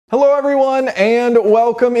Hello everyone and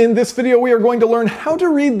welcome. In this video we are going to learn how to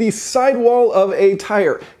read the sidewall of a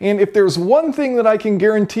tire. And if there's one thing that I can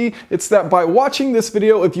guarantee, it's that by watching this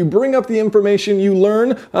video, if you bring up the information you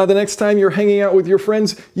learn the next time you're hanging out with your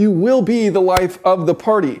friends, you will be the life of the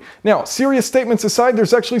party. Now, serious statements aside,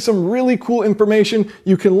 there's actually some really cool information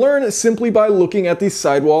you can learn simply by looking at the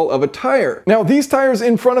sidewall of a tire. Now, these tires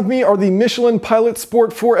in front of me are the Michelin Pilot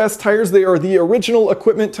Sport 4S tires. They are the original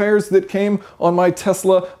equipment tires that came on my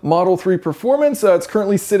Tesla Model 3 Performance. It's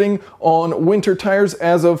currently sitting on winter tires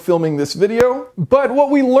as of filming this video. But what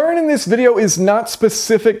we learn in this video is not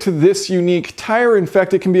specific to this unique tire. In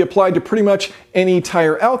fact, it can be applied to pretty much any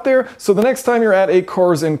tire out there. So the next time you're at a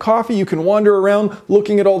Cars and Coffee, you can wander around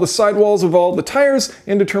looking at all the sidewalls of all the tires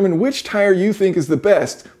and determine which tire you think is the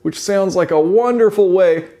best, which sounds like a wonderful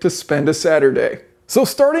way to spend a Saturday. So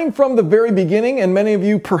starting from the very beginning, and many of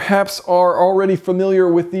you perhaps are already familiar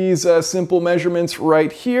with these simple measurements right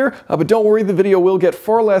here, but don't worry, the video will get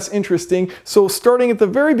far less interesting. So starting at the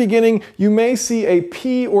very beginning, you may see a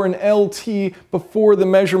P or an LT before the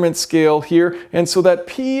measurement scale here. And so that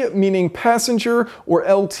P meaning passenger, or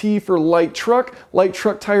LT for light truck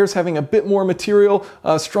tires having a bit more material,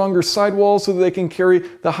 stronger sidewalls so that they can carry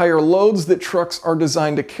the higher loads that trucks are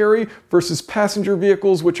designed to carry, versus passenger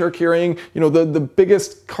vehicles which are carrying, the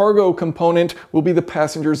biggest cargo component will be the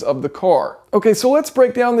passengers of the car. Okay, so let's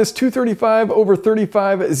break down this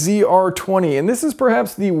 235/35 ZR20, and this is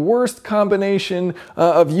perhaps the worst combination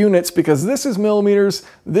of units because this is millimeters,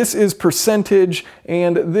 this is percentage,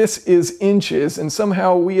 and this is inches, and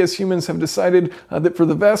somehow we as humans have decided that for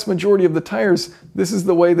the vast majority of the tires, this is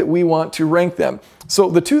the way that we want to rank them.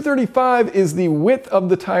 So the 235 is the width of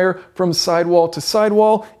the tire from sidewall to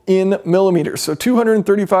sidewall in millimeters, so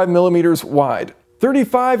 235 millimeters wide.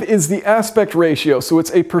 35 is the aspect ratio, so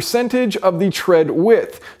it's a percentage of the tread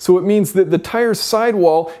width. So it means that the tire's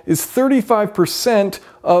sidewall is 35%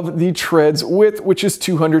 of the tread's width, which is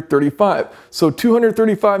 235. So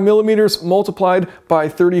 235 millimeters multiplied by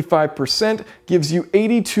 35% gives you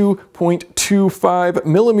 82.25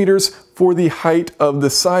 millimeters for the height of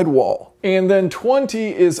the sidewall. And then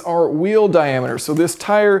 20 is our wheel diameter. So this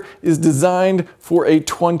tire is designed for a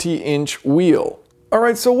 20-inch wheel. All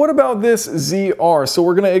right, so what about this ZR? So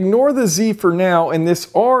we're going to ignore the Z for now, and this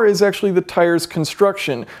R is actually the tire's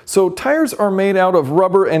construction. So tires are made out of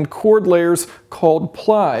rubber and cord layers called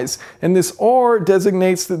plies, and this R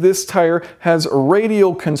designates that this tire has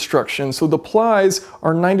radial construction. So the plies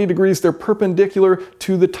are 90 degrees, they're perpendicular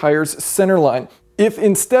to the tire's center line. If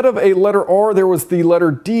instead of a letter R there was the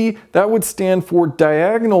letter D, that would stand for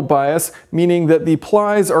diagonal bias, meaning that the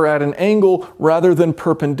plies are at an angle rather than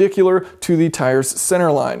perpendicular to the tire's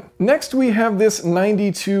center line. Next we have this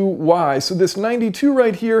 92Y. So this 92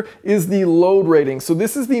 right here is the load rating. So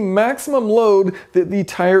this is the maximum load that the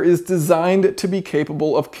tire is designed to be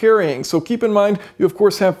capable of carrying. So keep in mind, you of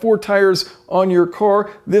course have 4 tires on your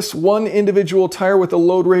car. This one individual tire with a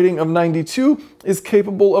load rating of 92 is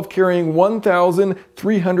capable of carrying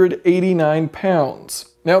 1,389 pounds.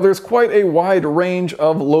 Now there's quite a wide range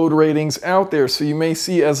of load ratings out there, so you may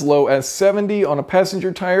see as low as 70 on a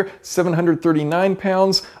passenger tire, 739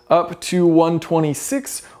 pounds, up to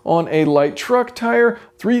 126 on a light truck tire,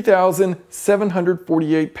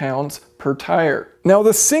 3,748 pounds per tire. Now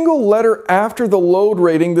the single letter after the load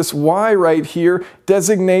rating, this Y right here,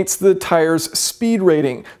 designates the tire's speed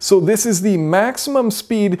rating. So this is the maximum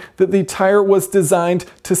speed that the tire was designed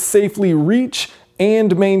to safely reach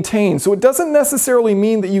and maintain. So it doesn't necessarily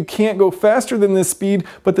mean that you can't go faster than this speed,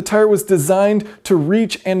 but the tire was designed to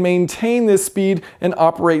reach and maintain this speed and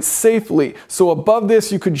operate safely. So above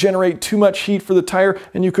this, you could generate too much heat for the tire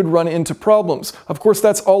and you could run into problems. Of course,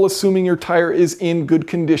 that's all assuming your tire is in good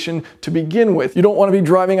condition to begin with. You don't want to be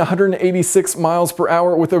driving 186 miles per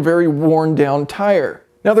hour with a very worn down tire.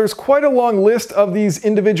 Now there's quite a long list of these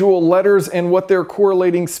individual letters and what their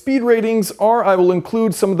correlating speed ratings are. I will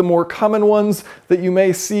include some of the more common ones that you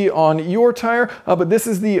may see on your tire, but this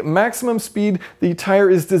is the maximum speed the tire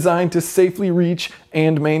is designed to safely reach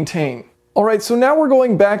and maintain. All right, so now we're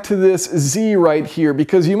going back to this Z right here,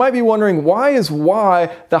 because you might be wondering, why is Y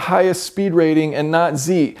the highest speed rating and not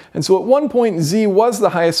Z? And so at one point Z was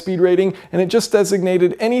the highest speed rating, and it just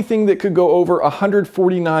designated anything that could go over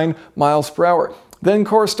 149 miles per hour. Then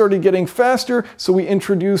cars started getting faster, so we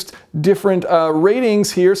introduced different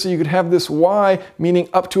ratings here, so you could have this Y meaning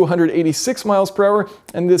up to 186 miles per hour,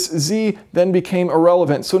 and this Z then became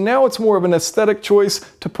irrelevant. So now it's more of an aesthetic choice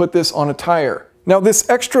to put this on a tire. Now this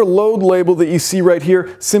extra load label that you see right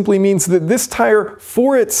here simply means that this tire,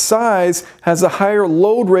 for its size, has a higher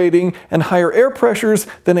load rating and higher air pressures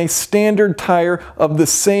than a standard tire of the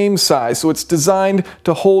same size. So it's designed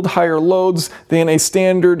to hold higher loads than a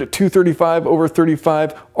standard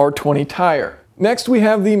 235/35 R20 tire. Next, we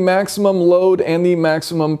have the maximum load and the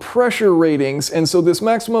maximum pressure ratings. And so this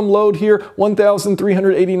maximum load here,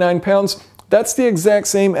 1,389 pounds, that's the exact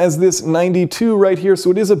same as this 92 right here,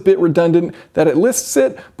 so it is a bit redundant that it lists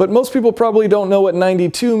it, but most people probably don't know what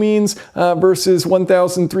 92 means versus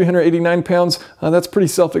 1,389 pounds. That's pretty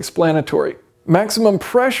self-explanatory. Maximum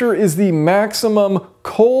pressure is the maximum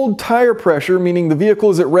cold tire pressure, meaning the vehicle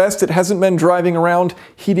is at rest, it hasn't been driving around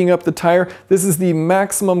heating up the tire. This is the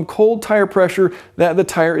maximum cold tire pressure that the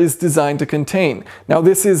tire is designed to contain. Now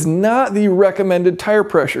this is not the recommended tire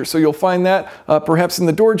pressure, so you'll find that perhaps in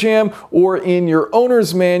the door jamb or in your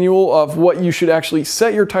owner's manual of what you should actually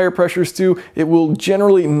set your tire pressures to. It will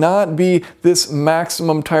generally not be this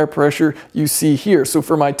maximum tire pressure you see here. So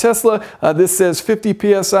for my Tesla, this says 50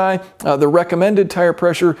 psi. The recommended tire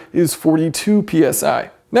pressure is 42 psi.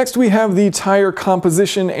 Next, we have the tire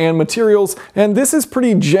composition and materials, and this is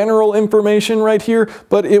pretty general information right here,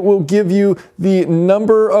 but it will give you the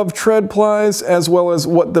number of tread plies as well as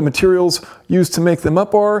what the materials used to make them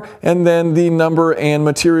up are, and then the number and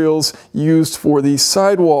materials used for the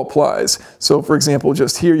sidewall plies. So for example,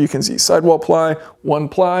 just here you can see sidewall ply, 1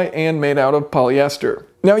 ply, and made out of polyester.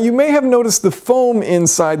 Now you may have noticed the foam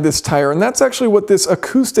inside this tire, and that's actually what this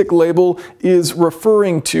acoustic label is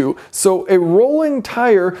referring to. So a rolling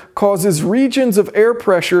tire causes regions of air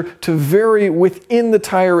pressure to vary within the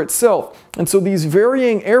tire itself. And so these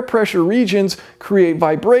varying air pressure regions create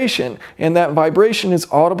vibration, and that vibration is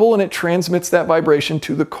audible and it transmits that vibration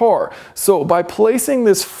to the car. So by placing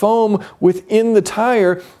this foam within the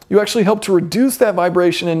tire, you actually help to reduce that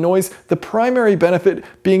vibration and noise, the primary benefit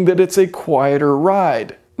being that it's a quieter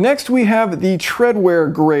ride. Next, we have the tread wear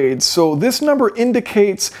grade. So this number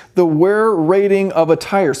indicates the wear rating of a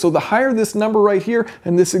tire. So the higher this number right here,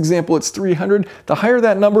 in this example it's 300, the higher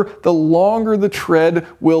that number, the longer the tread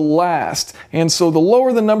will last. And so the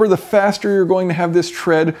lower the number, the faster you're going to have this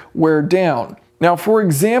tread wear down. Now, for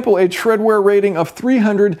example, a tread wear rating of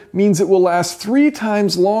 300 means it will last 3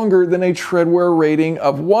 times longer than a tread wear rating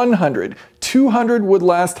of 100. 200 would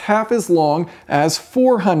last half as long as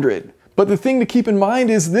 400. But the thing to keep in mind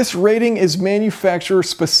is this rating is manufacturer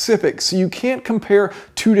specific, so you can't compare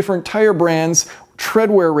 2 different tire brands'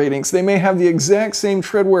 tread wear ratings. They may have the exact same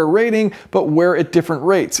tread wear rating, but wear at different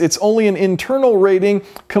rates. It's only an internal rating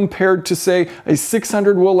compared to, say, a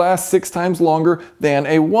 600 will last 6 times longer than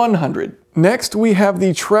a 100. Next, we have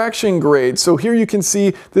the traction grade. So here you can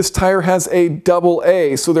see this tire has a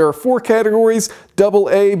AA. So there are 4 categories,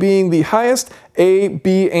 AA being the highest, A,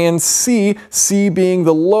 B, and C, C being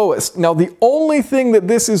the lowest. Now the only thing that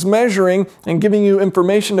this is measuring and giving you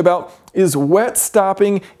information about is wet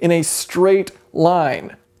stopping in a straight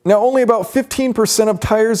line. Now only about 15% of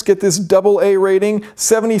tires get this AA rating,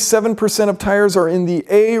 77% of tires are in the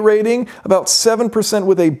A rating, about 7%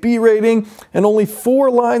 with a B rating, and only 4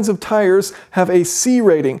 lines of tires have a C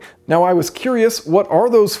rating. Now I was curious, what are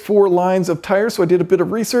those 4 lines of tires? So I did a bit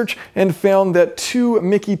of research and found that 2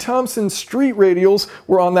 Mickey Thompson street radials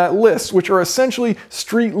were on that list, which are essentially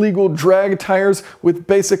street legal drag tires with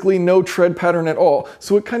basically no tread pattern at all.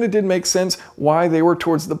 So it kind of did make sense why they were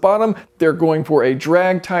towards the bottom. They're going for a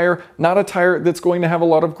drag tire, not a tire that's going to have a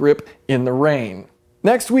lot of grip in the rain.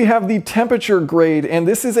 Next, we have the temperature grade, and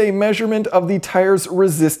this is a measurement of the tire's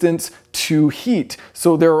resistance to heat.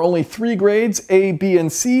 So there are only 3 grades, A, B,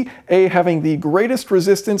 and C, A having the greatest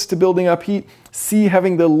resistance to building up heat, C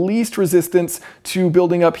having the least resistance to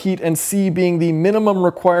building up heat, and C being the minimum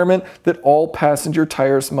requirement that all passenger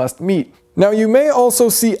tires must meet. Now you may also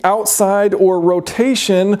see outside or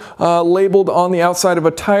rotation labeled on the outside of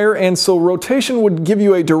a tire, and so rotation would give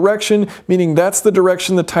you a direction, meaning that's the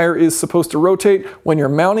direction the tire is supposed to rotate when you're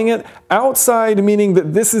mounting it. Outside meaning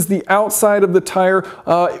that this is the outside of the tire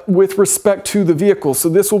with respect to the vehicle. So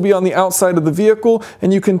this will be on the outside of the vehicle,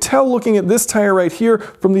 and you can tell looking at this tire right here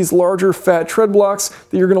from these larger fat tread blocks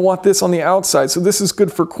that you're going to want this on the outside. So this is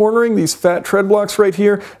good for cornering, these fat tread blocks right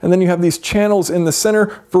here, and then you have these channels in the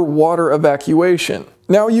center for water evacuation.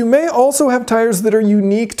 Now, you may also have tires that are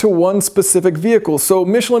unique to one specific vehicle. So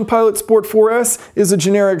Michelin Pilot Sport 4S is a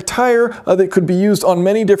generic tire that could be used on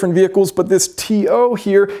many different vehicles, but this TO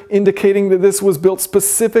here indicating that this was built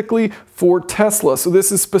specifically for Tesla. So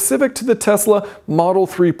this is specific to the Tesla Model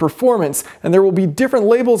 3 Performance, and there will be different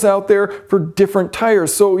labels out there for different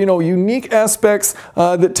tires. So, unique aspects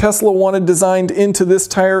that Tesla wanted designed into this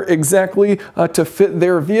tire exactly to fit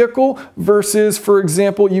their vehicle versus, for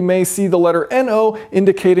example, you may see the letter NO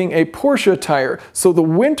indicating a Porsche tire. So the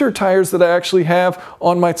winter tires that I actually have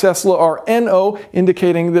on my Tesla are NO,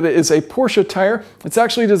 indicating that it is a Porsche tire. It's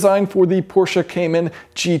actually designed for the Porsche Cayman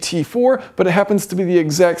GT4, but it happens to be the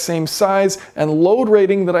exact same size and load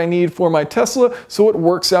rating that I need for my Tesla, so it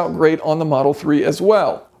works out great on the Model 3 as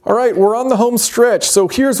well. All right, we're on the home stretch, so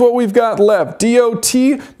here's what we've got left. DOT,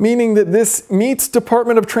 meaning that this meets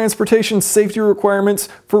Department of Transportation safety requirements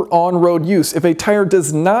for on-road use. If a tire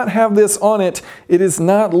does not have this on it, it is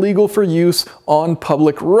not legal for use on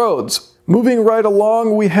public roads. Moving right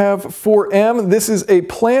along, we have 4M. This is a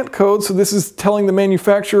plant code, so this is telling the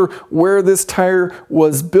manufacturer where this tire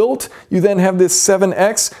was built. You then have this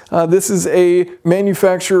 7X. This is a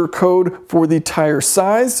manufacturer code for the tire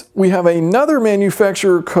size. We have another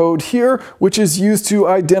manufacturer code here, which is used to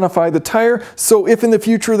identify the tire. So if in the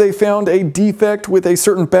future they found a defect with a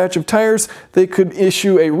certain batch of tires, they could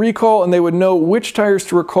issue a recall and they would know which tires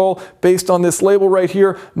to recall based on this label right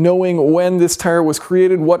here, knowing when this tire was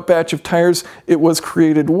created, what batch of tires it was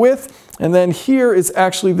created with. And then here is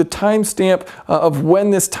actually the timestamp of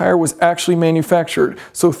when this tire was actually manufactured.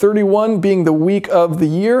 So 31 being the week of the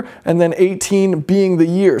year, and then 18 being the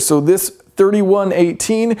year. So this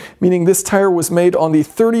 31/18, meaning this tire was made on the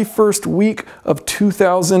 31st week of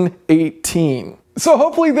 2018. So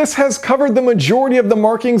hopefully this has covered the majority of the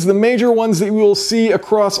markings, the major ones that we will see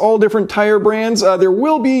across all different tire brands. There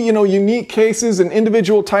will be, unique cases and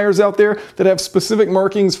individual tires out there that have specific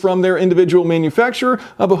markings from their individual manufacturer,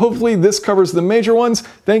 but hopefully this covers the major ones.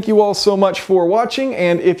 Thank you all so much for watching,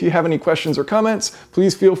 and if you have any questions or comments,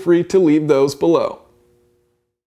 please feel free to leave those below.